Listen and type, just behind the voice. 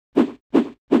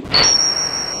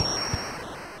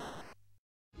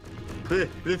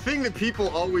The thing that people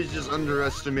always just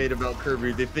underestimate about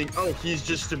Kirby, they think, oh, he's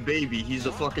just a baby, he's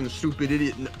a fucking stupid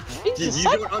idiot. No, you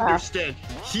don't understand.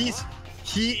 He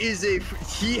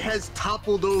has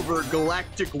toppled over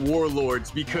galactic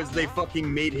warlords because they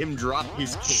fucking made him drop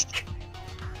his cake.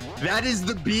 That is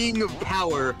the being of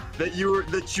power that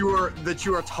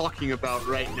you are talking about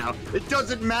right now. It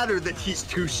doesn't matter that he's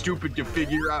too stupid to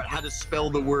figure out how to spell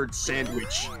the word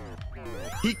sandwich.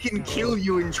 He can kill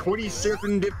you in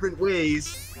 27 different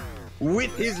ways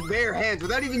with his bare hands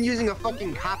without even using a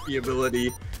fucking copy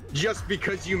ability just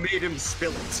because you made him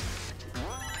spill it.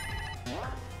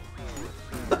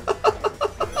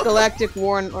 Galactic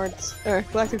Warlords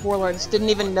didn't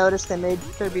even notice they made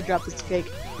Kirby drop his cake.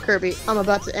 Kirby, I'm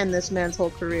about to end this man's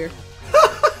whole career.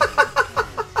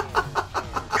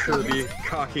 Kirby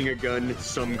cocking a gun,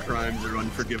 some crimes are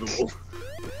unforgivable.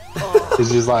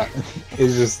 It's just like,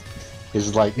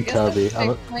 Kirby. That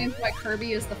explains why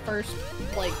Kirby is the first,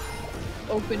 like,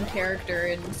 open character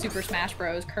in Super Smash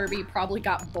Bros. Kirby probably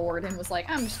got bored and was like,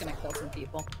 I'm just gonna kill some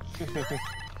people.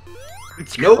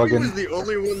 Kirby was the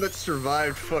only one that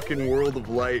survived fucking World of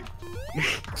Light.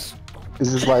 It's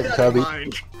just like Kirby.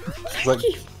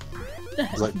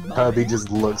 It's like Kirby just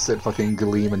looks at fucking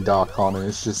Gleam and Darkon and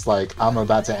it's just like, I'm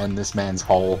about to end this man's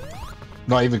whole.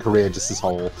 Not even career, just his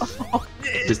whole.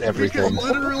 Just everything. Because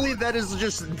literally, that's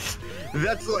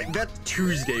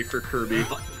Tuesday for Kirby.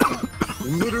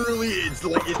 Literally, it's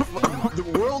like, the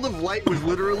World of Light was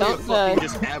literally a fucking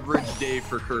just average day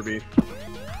for Kirby.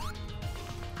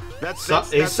 That's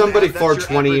somebody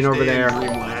 420 over there.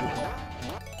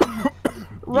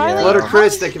 Riley, Let her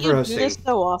Chris, thank you you for do hosting. this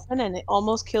so often and it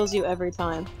almost kills you every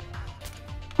time.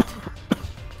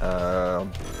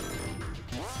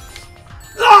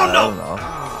 Oh no!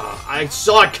 I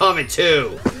saw it coming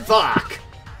too. Fuck.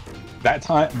 That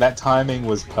timing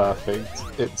was perfect.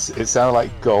 It sounded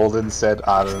like Golden said,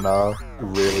 I don't know,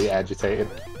 really agitated.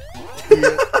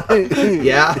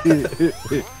 Yeah.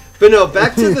 But no,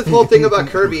 back to the whole thing about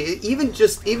Kirby. Even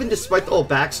despite the whole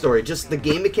backstory, just the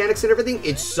game mechanics and everything,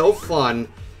 it's so fun,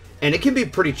 and it can be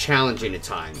pretty challenging at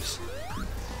times.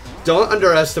 Don't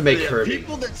underestimate Kirby.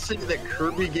 People that say that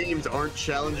Kirby games aren't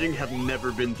challenging have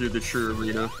never been through the true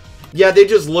arena. Yeah, they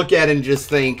just look at it and just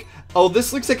think, oh,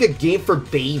 this looks like a game for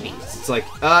babies. It's like,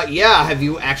 yeah, have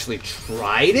you actually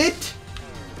tried it?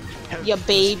 Ya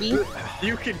baby.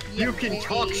 You can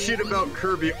talk shit about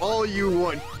Kirby all you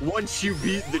want once you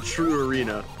beat the true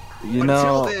arena.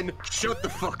 Until then, shut the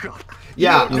fuck up.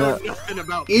 Yeah, you don't know nothing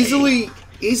about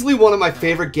Easily one of my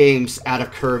favorite games out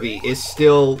of Kirby is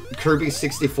still Kirby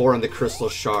 64 and the Crystal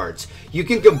Shards. You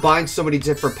can combine so many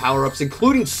different power-ups,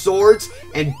 including swords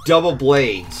and double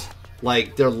blades.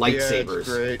 Like, they're lightsabers.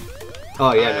 Yeah, it's great.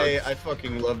 Oh, yeah, I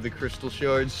fucking love the Crystal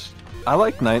Shards. I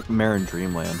like Nightmare in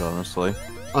Dreamland, honestly.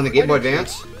 On the Game Boy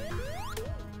Advance?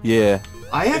 Yeah.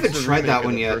 I haven't tried that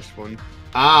one yet. One.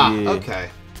 Ah, Yeah. okay.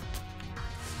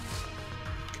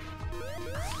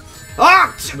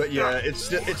 Ah! But yeah, it's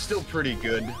still pretty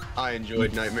good. I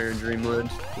enjoyed Nightmare in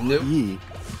Dreamland. Nope. Yeah.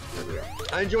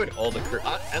 I enjoyed all the Kirby.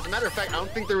 As a matter of fact, I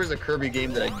don't think there was a Kirby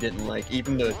game that I didn't like.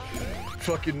 Even the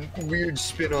fucking weird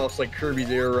spin-offs like Kirby's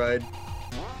Air Ride.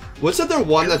 What's the other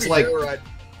one that's like... Air Ride.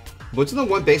 What's the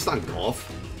one based on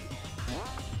golf?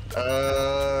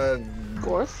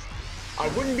 Golf? I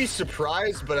wouldn't be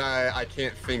surprised, but I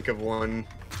can't think of one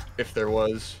if there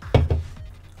was.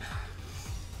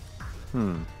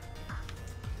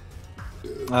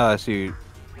 See,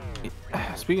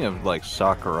 speaking of like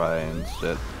Sakurai and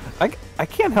shit, I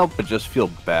can't help but just feel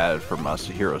bad for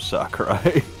Masahiro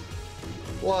Sakurai.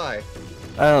 Why?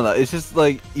 I don't know. It's just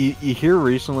like you hear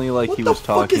recently, like What he the was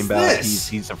fuck talking is about this?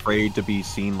 he's afraid to be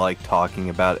seen like talking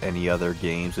about any other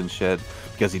games and shit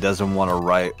because he doesn't want to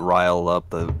rile up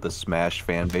the Smash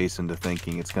fan base into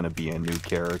thinking it's gonna be a new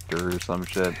character or some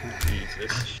shit.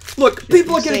 Jesus. Look,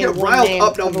 people are gonna Say get one riled name,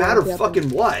 up no everyone matter get fucking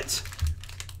what.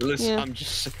 Listen, Yeah.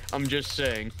 I'm just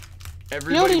saying. You know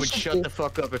Everybody what would you should shut do? the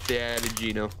fuck up if they added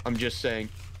Gino. I'm just saying.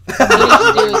 What you should do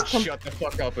is Everybody shut the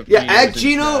fuck up if Yeah, Gino's add in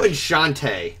Gino Smash. and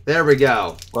Shantae. There we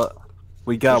go. Well,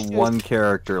 we got Sure. one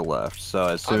character left, so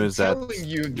as soon as I'm that, telling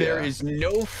you, there is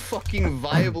no fucking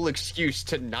viable excuse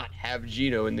to not have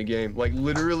Gino in the game. Like,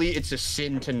 literally, it's a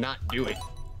sin to not do it.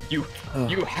 You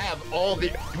have all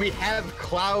the... We have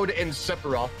Cloud and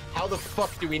Sephiroth. How the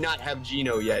fuck do we not have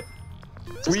Gino yet?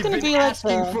 This We've gonna been be like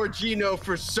asking for Gino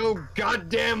for so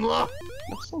goddamn long.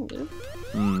 That's so good.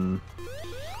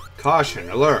 Caution,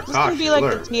 alert, This is gonna caution, be like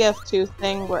alert. the TF2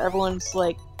 thing where everyone's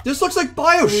like, This looks like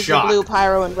who's the blue Bioshock.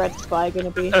 pyro and red spy gonna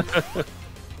be? And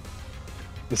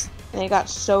they got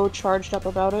so charged up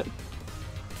about it.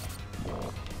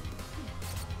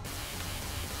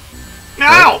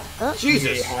 Ow! Huh?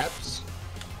 Jesus. Perhaps.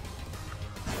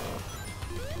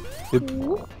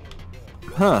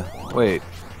 Huh? Wait.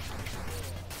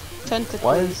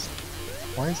 Tentacles.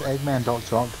 Why is Eggman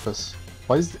Dr. Octopus?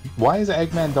 Why is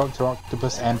Eggman Dr.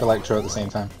 Octopus and Electro at the same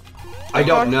time? I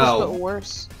don't Octopus, but know.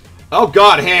 worse. Oh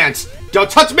God, hands! Don't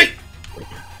touch me!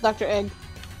 Dr. Egg.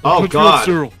 Oh God!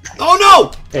 Oh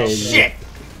no! Hey. Shit!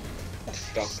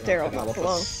 Sterile, not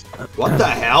cologne. What the This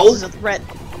hell? is a threat.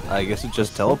 I guess it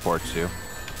just teleports you.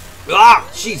 Ah!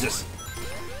 Jesus!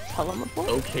 Teleport?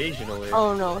 Occasionally.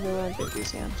 Oh no, they won't get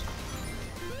these hands.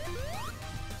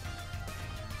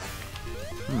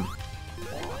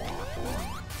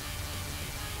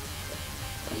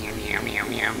 Meow meow meow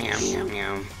meow meow meow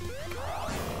meow.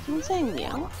 Someone saying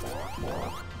meow?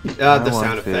 The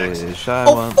sound effects. I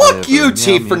Oh, want fuck liver. you,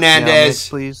 T. Meow, meow, Fernandez.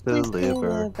 Please Please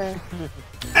deliver. deliver.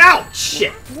 Ow!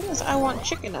 Shit! What is I want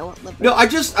chicken, I want liver. No, I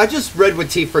just read what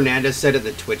T. Fernandez said in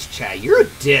the Twitch chat. You're a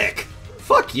dick.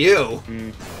 Fuck you.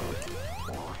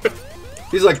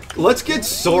 He's like, let's get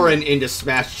Soren into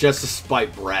Smash just to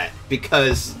spite Brett,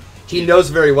 because he knows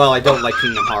very well I don't like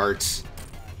Kingdom Hearts.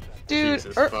 Dude,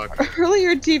 Jesus fuck.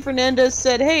 earlier T. Fernandez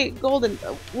said, hey, Golden,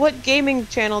 what gaming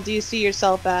channel do you see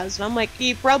yourself as? And I'm like,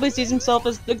 he probably sees himself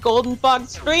as the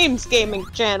GoldenFoxStream's gaming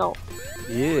channel.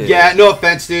 Yeah. Yeah, no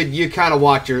offense, dude. You kind of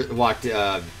walked into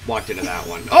that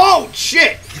one. Oh,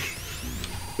 shit!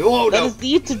 Oh, That no. is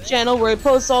the YouTube channel where he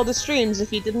posts all the streams,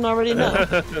 if you didn't already know.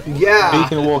 Yeah.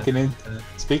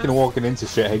 Speaking of walking into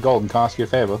shit, hey Golden, can I ask you a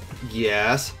favor?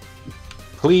 Yes.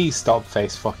 Please stop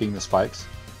face fucking the spikes.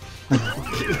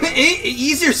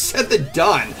 Easier said than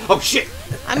done. Oh, shit.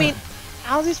 I mean,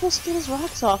 how's he supposed to get his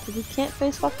rocks off if he can't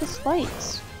face fuck the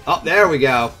spikes? Oh, there we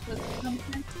go.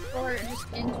 Or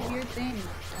just into your thing.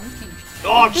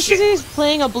 Oh, Just shit. because he's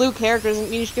playing a blue character doesn't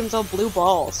mean you should give himself blue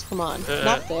balls. Come on,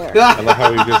 not fair. I love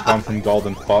how we've just gone from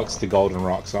Golden Fox to Golden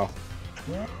Rocks off.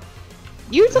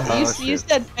 You shit.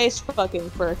 said face fucking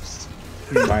first.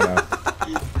 I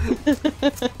know.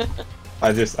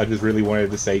 I just really wanted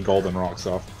to say Golden Rocks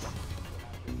off.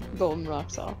 Golden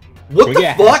rocks off. What Can we the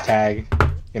get a fuck?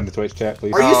 hashtag in the Twitch chat,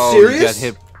 please? Are you Oh, serious?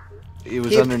 You got hit. It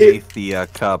was Hip, underneath the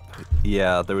cup.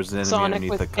 Yeah, there was an enemy Sonic underneath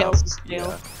with the cup. Tails' tail.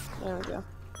 Yeah. There we go.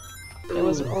 It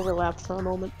wasn't overlapped for a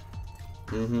moment.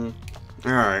 Mm-hmm.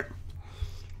 Alright.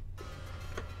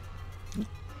 What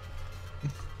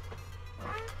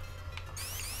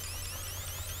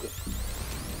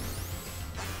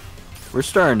We're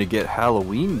starting to get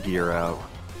Halloween gear out,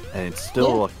 and it's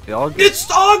still August. It's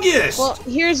August! Well,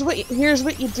 here's what you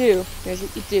do. Here's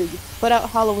what you do. You put out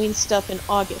Halloween stuff in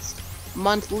August. A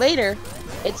month later,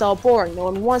 it's all boring. No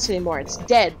one wants it anymore. It's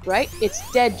dead, right? It's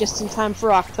dead just in time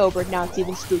for October. Now it's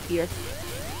even spookier.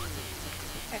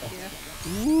 Heck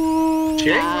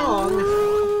yeah.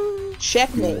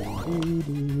 Checkmate.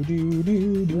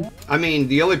 I mean,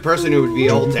 the only person who would be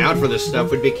all down for this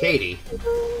stuff would be Katie.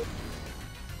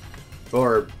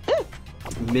 Or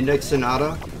Midnight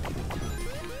Sonata.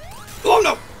 Oh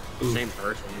no! Same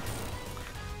person.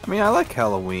 I mean, I like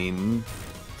Halloween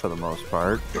for the most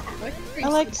part. I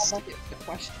like the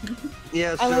question.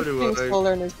 Yeah, I so like do Prince I.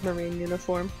 Fuller in his Marine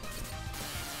uniform.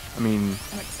 I mean,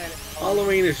 I'm excited.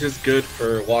 Halloween is just good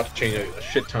for watching a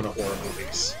shit ton of horror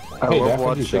movies. I Hey, love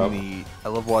Daphne,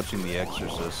 shut watching The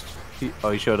Exorcist. He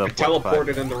showed up. I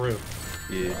teleported in the room.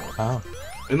 Yeah. Oh.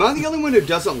 Am I the only one who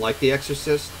doesn't like The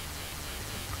Exorcist?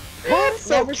 It's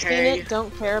Never seen okay. it.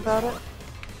 Don't care about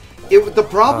it. The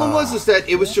problem is that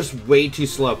it was just way too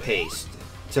slow paced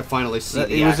to finally see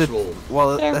the actual.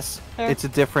 Fair, That's fair. it's a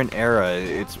different era.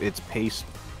 It's paced.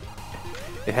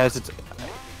 It has its.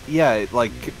 Yeah,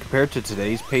 like compared to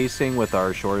today's pacing with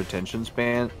our short attention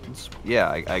spans. Yeah,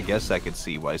 I guess I could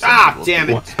see why. Some people Damn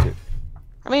think it! it's too-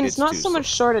 I mean, it's It's not too so much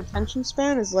short attention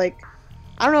span as like,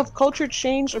 I don't know if culture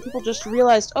changed or people just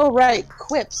realized, oh right,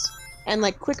 quips and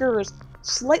like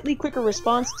slightly quicker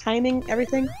response timing,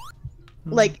 everything.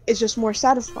 Like it's just more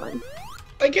satisfying.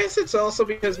 I guess it's also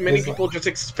because many people just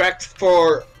expect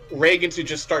for Reagan to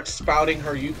just start spouting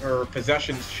her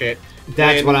possessions shit.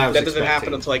 That's when what I was That doesn't expecting.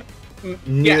 happen until like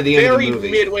Near the end of the very movie.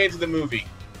 midway into the movie.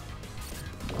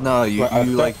 No, you Well, I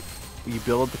like you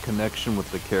build the connection with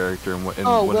the character and what. And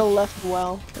Oh, when Will left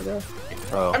well.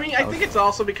 Oh, I mean, I think it's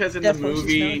also because in the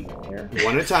movie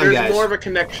One at a time, there's guys. more of a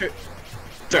connection.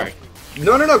 Sorry.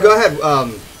 No, go ahead.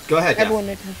 Go ahead. Yeah.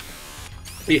 Everyone.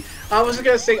 I was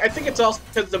gonna say, I think it's also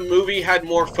because the movie had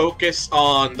more focus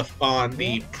on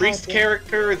the priest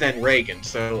character than Reagan,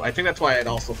 so I think that's why it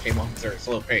also came off very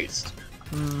slow paced.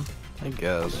 I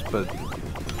guess, but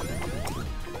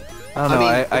I don't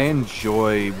know. I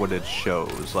enjoy what it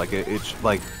shows. Like it's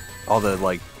like all the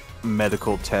like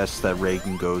medical tests that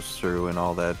Reagan goes through and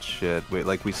all that shit.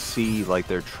 We see like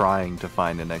they're trying to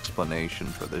find an explanation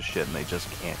for this shit and they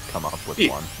just can't come up with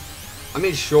one. I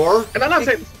mean, sure. And I'm not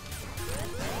saying.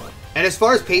 And as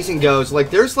far as pacing goes, like,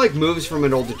 there's, like, movies from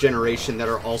an older generation that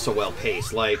are also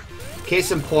well-paced. Like,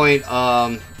 case in point,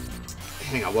 hang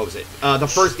on, what was it? The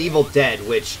first Evil Dead,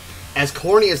 which, as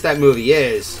corny as that movie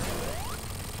is...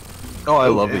 Oh, I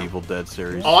love the Evil Dead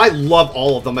series. Oh, I love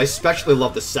all of them. I especially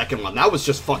love the second one. That was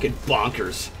just fucking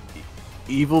bonkers.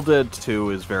 Evil Dead 2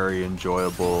 is very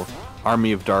enjoyable.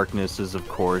 Army of Darkness is, of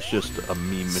course, just a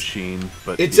meme machine.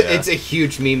 But it's a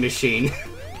huge meme machine.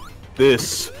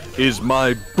 This is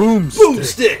my boomstick.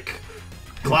 Boomstick!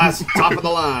 Class top of the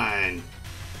line.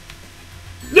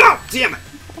 No! Damn it!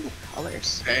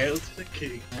 Colors. Hails the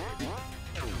king.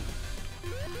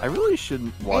 I really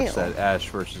shouldn't watch Ew. that Ash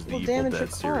versus the Well, Evil damage your Dead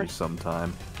car. series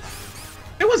sometime.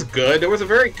 It was good. There was a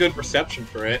very good reception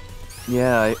for it.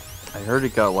 Yeah, I heard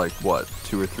it got like, what,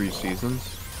 2 or 3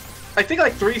 seasons? I think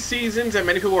like 3 seasons, and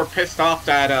many people were pissed off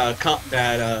that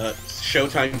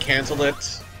Showtime canceled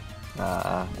it.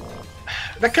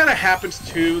 That kind of happens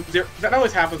too. That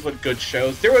always happens with good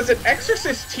shows. There was an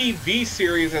Exorcist TV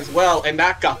series as well, and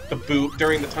that got the boot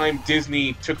during the time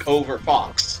Disney took over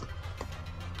Fox.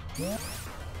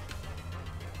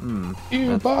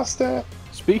 You bastard!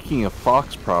 Speaking of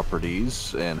Fox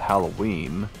properties and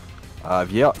Halloween,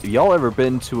 have y'all ever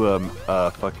been to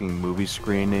a fucking movie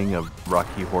screening of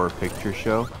Rocky Horror Picture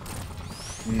Show?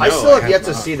 I still have yet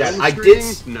to see that.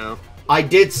 No. I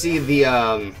did see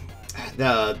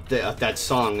that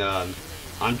song,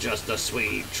 I'm just a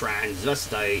sweet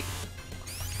transvestite.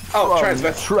 Oh,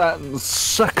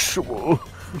 transsexual.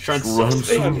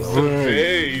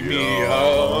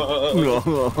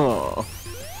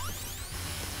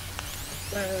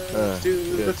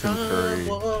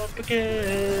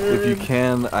 If you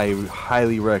can, I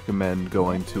highly recommend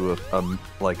going to a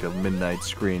midnight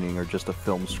screening or just a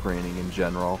film screening in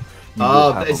general.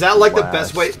 Is that like the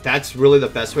best way? That's really the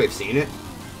best way of seeing it?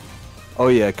 Oh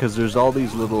yeah, because there's all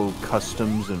these little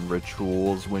customs and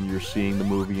rituals when you're seeing the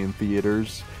movie in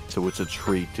theaters, so it's a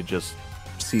treat to just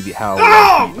see how the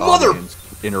audience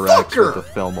interacts with the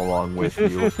film along with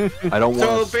you. I don't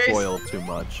want to spoil too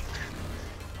much.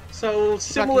 So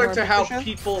similar to how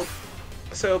people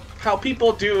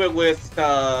do it with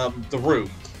The Room.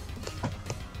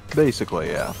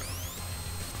 Basically, yeah.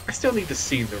 I still need to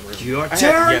see The Room. You're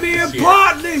tearing me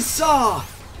apart, Lisa!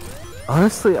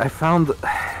 Honestly, I found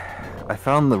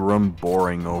The Room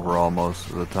boring overall most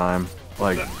of the time.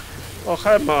 Like, oh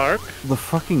hi, Mark. The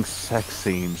fucking sex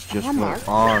scenes just went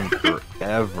on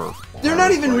forever. They're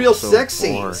not even real sex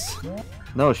scenes.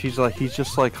 No, he's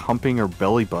just like humping her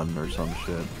belly button or some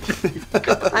shit.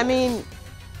 I mean,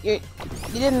 you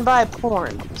didn't buy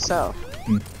porn, so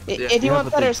if you want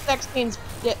better sex scenes,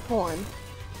 get porn.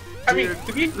 I mean,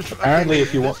 apparently,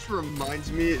 if you want. This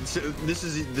reminds me.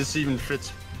 This even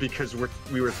fits because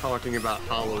we were talking about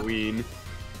Halloween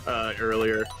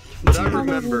earlier. But I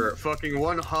remember fucking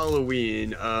one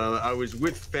Halloween, I was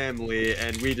with family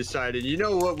and we decided, you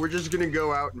know what, we're just gonna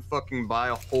go out and fucking buy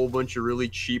a whole bunch of really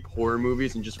cheap horror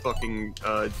movies and just fucking,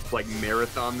 like,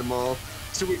 marathon them all.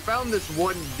 So we found this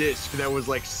one disc that was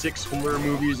like 6 horror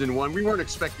movies in one. We weren't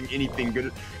expecting anything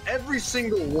good. Every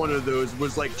single one of those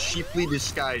was like cheaply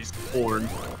disguised porn.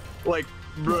 Like,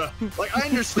 bruh, like, I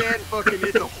understand fucking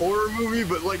it's a horror movie,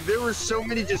 but like there were so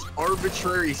many just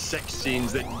arbitrary sex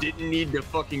scenes that didn't need to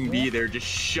fucking be there, just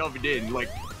shoved in. Like,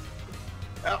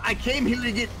 I came here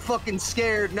to get fucking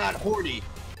scared, not horny.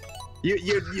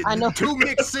 I know. 2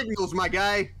 mixed signals, my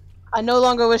guy. I no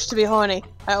longer wish to be horny.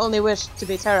 I only wish to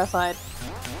be terrified.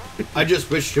 I just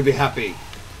wish to be happy.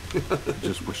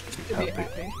 Just wish to be happy.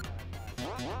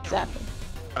 Exactly.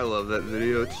 I love that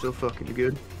video. It's so fucking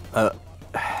good.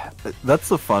 That's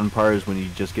the fun part, is when you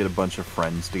just get a bunch of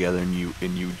friends together and you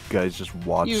guys just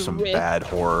watch some bad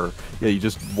horror. Yeah, you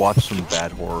just watch some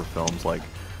bad horror films. Like,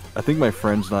 I think my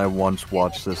friends and I once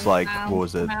watched this, like, what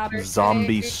was it,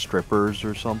 Zombie Strippers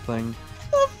or something?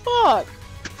 What the fuck?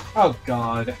 Oh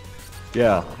god.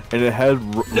 Yeah, and it had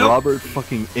Robert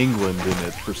fucking England in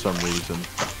it for some reason.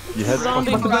 You had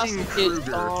Zombie fucking... prostitute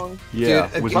song. Yeah,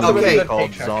 dude, was okay,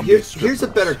 called Zombie Strippers. Here's a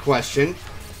better question.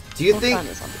 Do you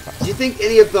think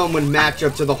any of them would match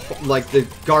up to the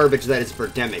garbage that is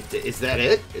Birdemic? Is that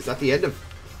it? Is that the end of?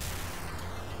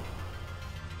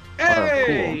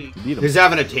 Hey! Cool. He's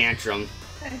having a tantrum.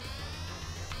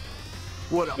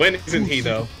 When isn't he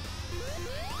though?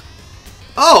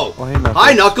 Oh! Oh, hey, Knuckles.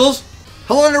 Hi, Knuckles!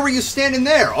 How long were you standing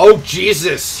there? Oh,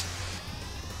 Jesus!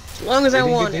 As long as I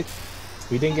want it.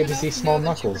 We didn't get to see Small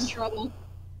Knuckles. Trouble.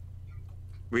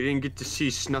 We didn't get to see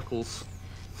Snuckles.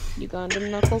 Ugandan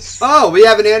Knuckles. Oh, we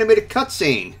have an animated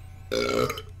cutscene.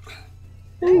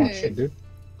 Oh, shit, dude.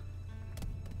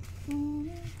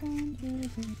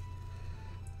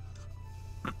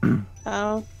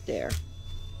 How dare.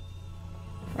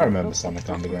 I remember Sonic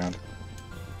Underground.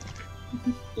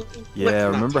 Yeah, Let's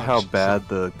not remember touch how this. bad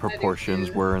the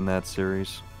proportions were in that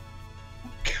series?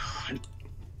 God.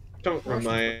 Don't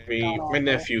remind me. My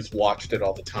nephews watched it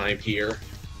all the time here.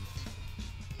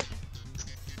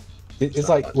 It's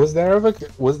like, was there ever,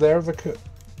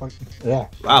 like, yeah.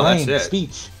 Wow, that's brain, it.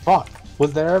 Speech. Fuck.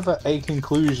 Was there ever a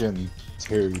conclusion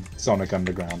to Sonic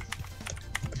Underground?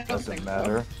 Doesn't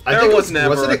matter. I There think was never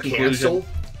wasn't a it cancel?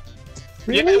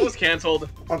 Yeah, it was canceled.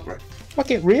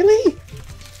 Fucking really?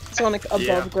 Sonic above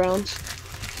Yeah. ground.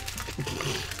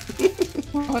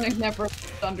 Sonic never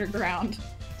underground.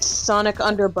 Sonic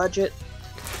under budget.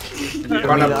 I mean,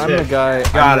 Run up I'm to- the guy.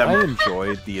 Got I him.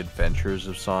 enjoyed the adventures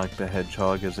of Sonic the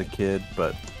Hedgehog as a kid,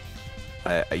 but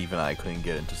even I couldn't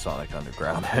get into Sonic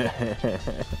Underground.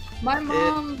 My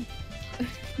mom.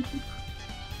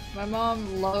 My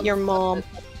mom loved. Your mom.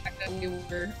 the fact that we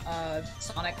were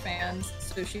Sonic fans,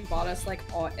 so she bought us like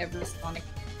every Sonic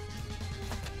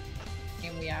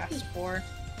game we asked for.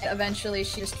 Eventually,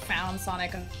 she just found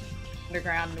Sonic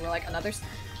Underground, and we're like, another.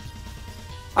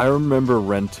 I remember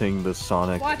renting the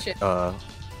Sonic Watch it.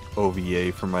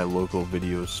 OVA from my local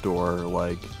video store,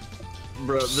 like,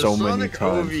 Bro, the so many Sonic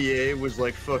times. OVA was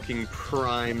like fucking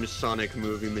prime Sonic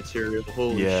movie material.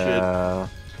 Holy shit. yeah.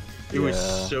 It was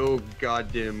yeah. so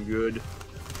goddamn good.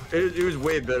 It was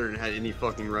way better than it had any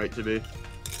fucking right to be.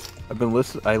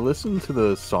 I listened to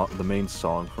the main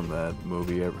song from that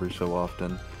movie every so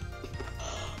often.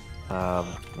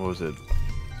 What was it?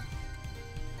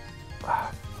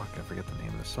 Fuck, I forget the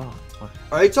name of the song. What?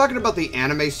 Are you talking about the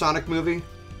anime Sonic movie?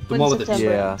 The one with the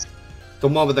September. Yeah. the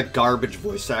one with the garbage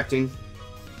voice acting.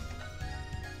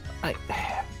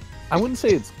 I wouldn't say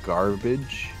it's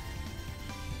garbage.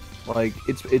 Like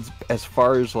it's as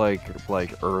far as like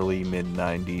early mid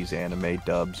 '90s anime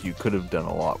dubs, you could have done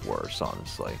a lot worse,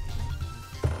 honestly.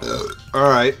 All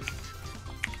right,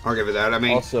 I'll give it that. I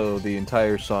mean, Also, the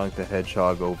entire Sonic the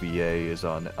Hedgehog OVA is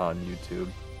on YouTube.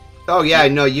 oh yeah,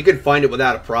 no, you can find it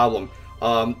without a problem.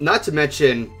 Not to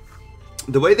mention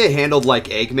the way they handled like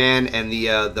Eggman and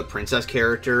the princess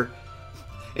character.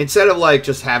 Instead of like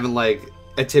just having like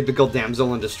a typical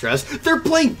damsel in distress, they're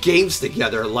playing games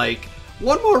together. Like,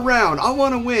 one more round, I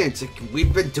want to win. It's like,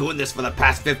 we've been doing this for the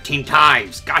past 15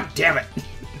 times. God damn it!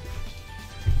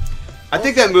 I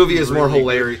think that movie is more Really good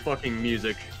hilarious. Fucking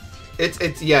music. It's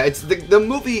the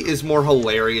movie is more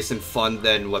hilarious and fun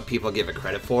than what people give it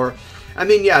credit for. I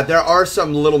mean, yeah, there are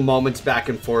some little moments back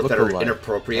and forth that are Look-alike.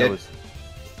 inappropriate.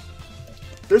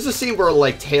 That There's a scene where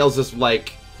like Tails is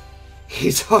like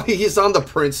he's on the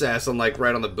princess and like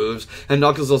right on the boobs, and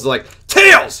Knuckles is like,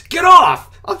 Tails, get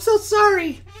off! I'm so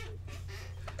sorry.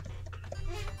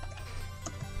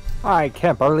 I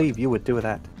can't believe you would do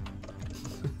that.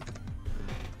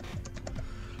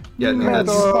 Yeah, no,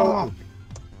 that's.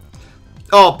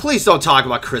 Oh, please don't talk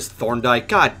about Chris Thorndyke.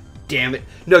 God damn it!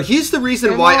 No, he's the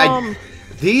reason why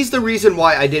He's the reason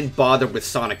why I didn't bother with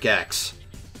Sonic X.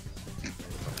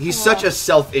 He's such a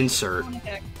self-insert.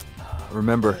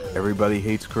 Remember, everybody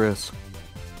hates Chris.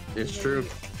 It's true.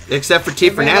 Except for T.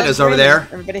 Everybody Fernandez loves over Raymond. there.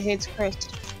 Everybody hates Chris.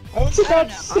 I was about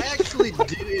to I actually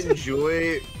did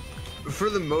enjoy, for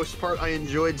the most part, I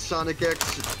enjoyed Sonic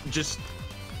X. Just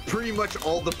pretty much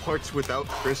all the parts without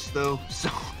Chris, though. So,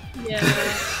 Yeah.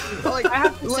 like, I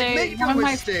have to say, make one no of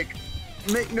my- mistake.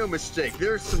 Make no mistake.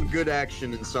 There's some good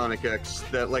action in Sonic X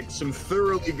that, like, some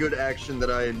thoroughly good action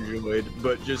that I enjoyed.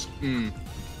 But just,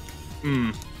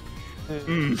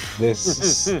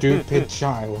 this stupid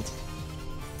child.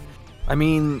 I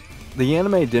mean, the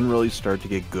anime didn't really start to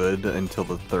get good until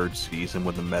the third season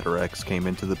when the Meta-X came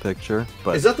into the picture.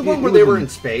 But Is that the one it where they was were an- in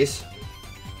space?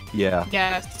 Yeah.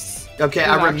 Yes. Okay, It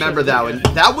I was remember actually that pretty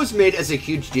one. That was made as a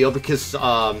huge deal because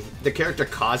the character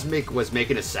Cosmic was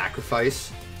making a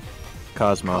sacrifice.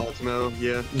 Cosmo. Cosmo,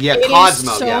 yeah. Yeah, It is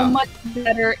Cosmo, so yeah. much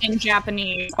better in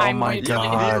Japanese. Oh I'm my going to tell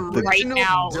you God, this the right original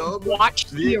now. dub- Watch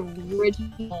the- the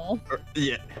original.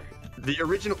 Yeah. The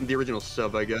original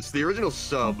sub, I guess. The original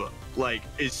sub, like,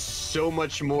 is so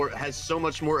much more, has so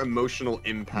much more emotional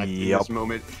impact in Yep. this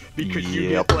moment because you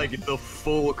Yep. get, like, the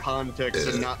full context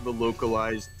and not the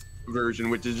localized version,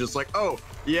 which is just like, oh,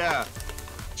 yeah,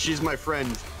 she's my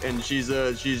friend and she's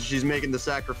making the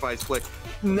sacrifice. Like,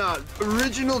 nah,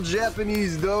 original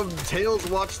Japanese dub, Tails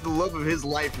watched the love of his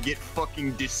life get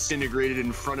fucking disintegrated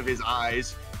in front of his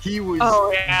eyes. He was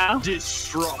Oh yeah.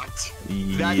 distraught.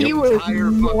 That Yep. He was entire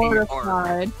fucking arc.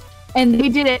 mortified. And they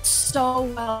did it so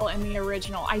well in the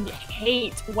original. I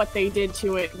hate what they did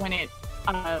to it when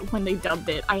they dubbed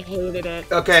it. I hated it.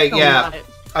 Okay, so yeah. much.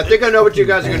 I think I know what you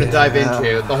guys are going to dive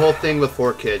into. The whole thing with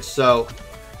 4Kids. So,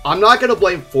 I'm not going to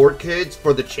blame 4Kids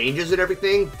for the changes and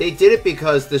everything. They did it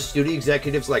because the studio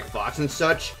executives like Fox and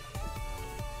such,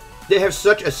 they have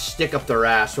such a stick up their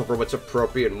ass over what's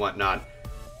appropriate and whatnot.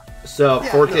 So,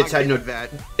 4Kids had no... that.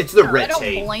 It's the red I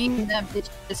tape. don't blame them. It's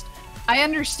just... I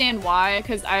understand why,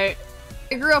 because I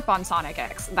grew up on Sonic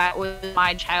X. That was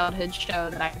my childhood show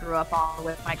that I grew up on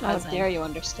with my cousin. How dare you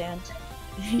understand?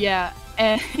 Yeah,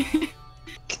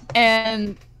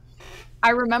 and I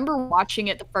remember watching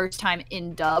it the first time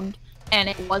in dubbed, and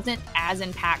it wasn't as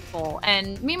impactful.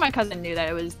 And me and my cousin knew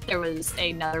that there was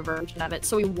another version of it,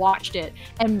 so we watched it.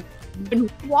 And when we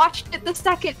watched it the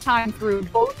second time through,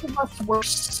 both of us were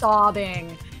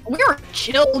sobbing. We were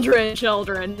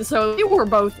children, so we were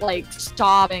both like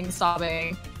sobbing. So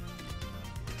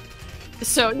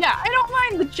yeah, I don't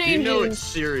mind the changes. You know it's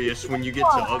serious when you get to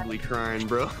ugly crying,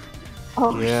 bro.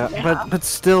 Oh, Yeah, but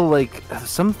still, like,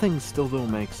 some things still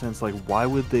don't make sense. Like, why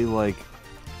would they like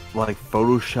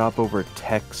Photoshop over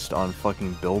text on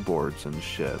fucking billboards and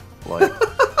shit? Like,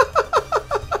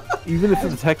 even if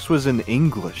the text was in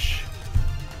English,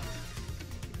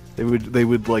 they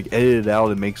would like edit it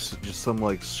out and make just some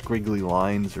like squiggly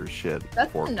lines or shit.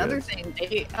 That's for another kids.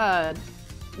 thing.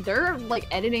 They're like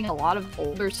editing a lot of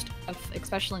older stuff,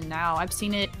 especially now. I've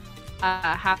seen it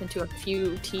happen to a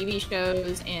few TV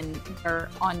shows, and they're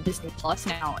on Disney Plus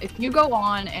now. If you go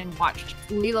on and watch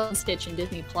Lilo and Stitch in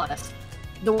Disney Plus,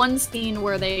 the one scene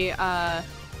where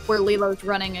where Lilo's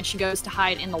running and she goes to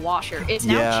hide in the washer, it's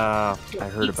now Yeah, changed to a I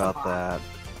heard pizza about box. that.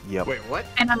 Yep. Wait, what?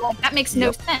 And I'm like, that makes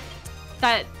no sense.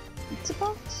 That Pizza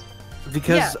box?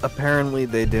 Because apparently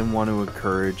they didn't want to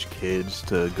encourage kids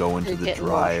to go into the get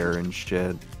dryer and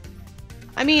shit.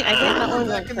 I mean, I get not wanting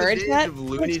to Back in the encourage days that, of but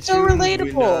Looney it's so Tunes,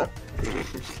 relatable.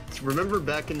 Remember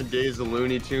back in the days of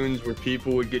Looney Tunes where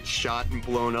people would get shot and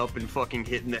blown up and fucking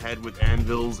hit in the head with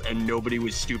anvils and nobody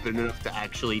was stupid enough to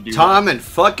actually do Tom that? and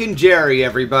fucking Jerry,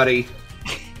 everybody.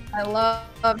 I love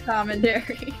Tom and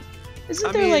Jerry.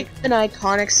 Isn't there like an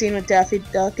iconic scene with Daffy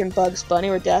Duck and Bugs Bunny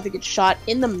where Daffy gets shot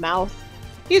in the mouth?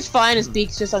 He's fine, his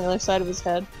beak's just on the other side of his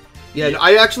head. Yeah, and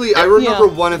I remember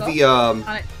one of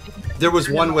the, there was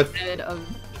one with,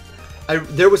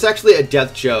 there was actually a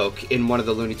death joke in one of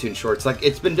the Looney Tunes shorts. Like,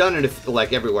 it's been done in,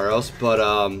 like, everywhere else,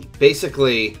 but,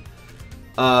 basically,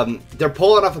 they're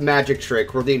pulling off a magic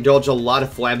trick where they indulge a lot of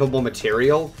flammable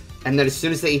material, and then as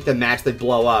soon as they eat the match, they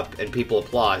blow up, and people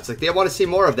applaud. It's like, they want to see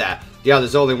more of that. Yeah,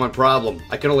 there's only one problem.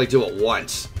 I can only do it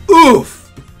once.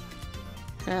 Oof!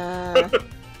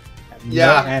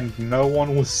 Yeah, and no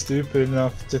one was stupid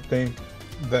enough to think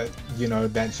that, you know,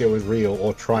 that shit was real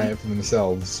or try it for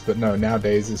themselves. But no,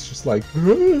 nowadays it's just like,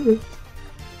 think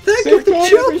of the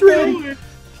children!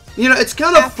 You know, it's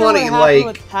kind of funny, like...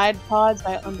 with Tide Pods,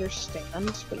 I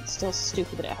understand, but it's still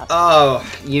stupid that it has to.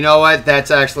 Oh, you know what?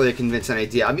 That's actually a convincing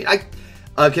idea. I mean,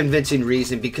 a convincing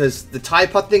reason, because the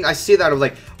Tide Pod thing, I see that, I'm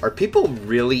like, are people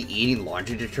really eating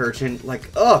laundry detergent? Like,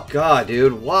 oh god,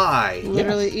 dude, why?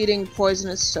 Literally eating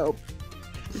poisonous soap.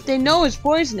 They know it's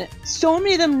poisonous. So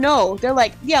many of them know. They're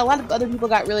like, yeah, a lot of other people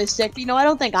got really sick, but you know, I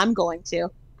don't think I'm going to.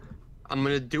 I'm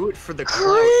gonna do it for the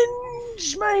crowd.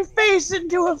 Cringe my face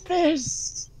into a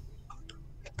fist.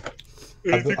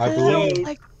 I believe.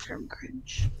 like the term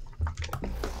cringe.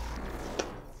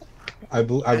 I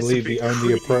believe the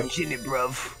only approach.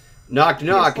 Knock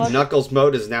knock. Knuckles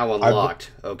mode is now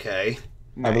unlocked. Okay.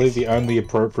 I believe the only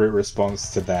appropriate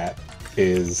response to that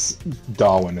is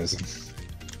Darwinism.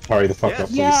 Hurry the fuck up,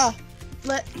 please. Yeah,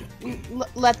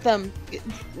 let them.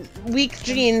 Weak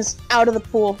genes out of the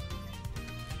pool.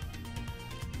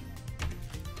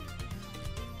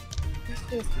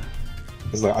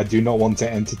 It's like, I do not want to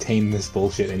entertain this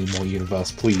bullshit anymore,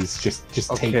 universe. Please, just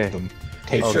take them.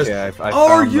 Take them.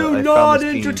 Are you not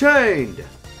entertained?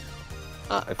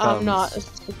 I'm not.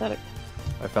 It's pathetic.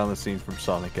 I found the scene from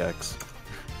Sonic X.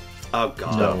 Oh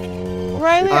god. No.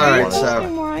 Riley, are you Alright,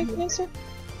 posting more iCancer?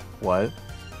 What?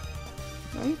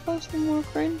 Are you posting more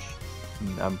cringe?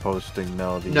 I'm posting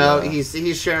No,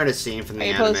 he's sharing a scene from the Are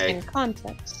you anime. posting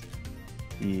context?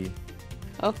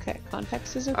 Okay,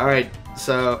 context is okay. Alright,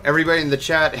 so everybody in the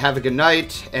chat, have a good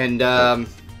night, and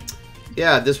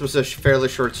yeah, this was a fairly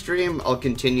short stream. I'll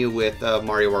continue with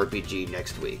Mario RPG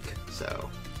next week, so...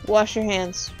 Wash your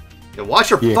hands. Yeah, wash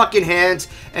your fucking hands,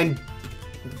 and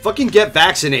fucking get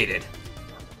vaccinated.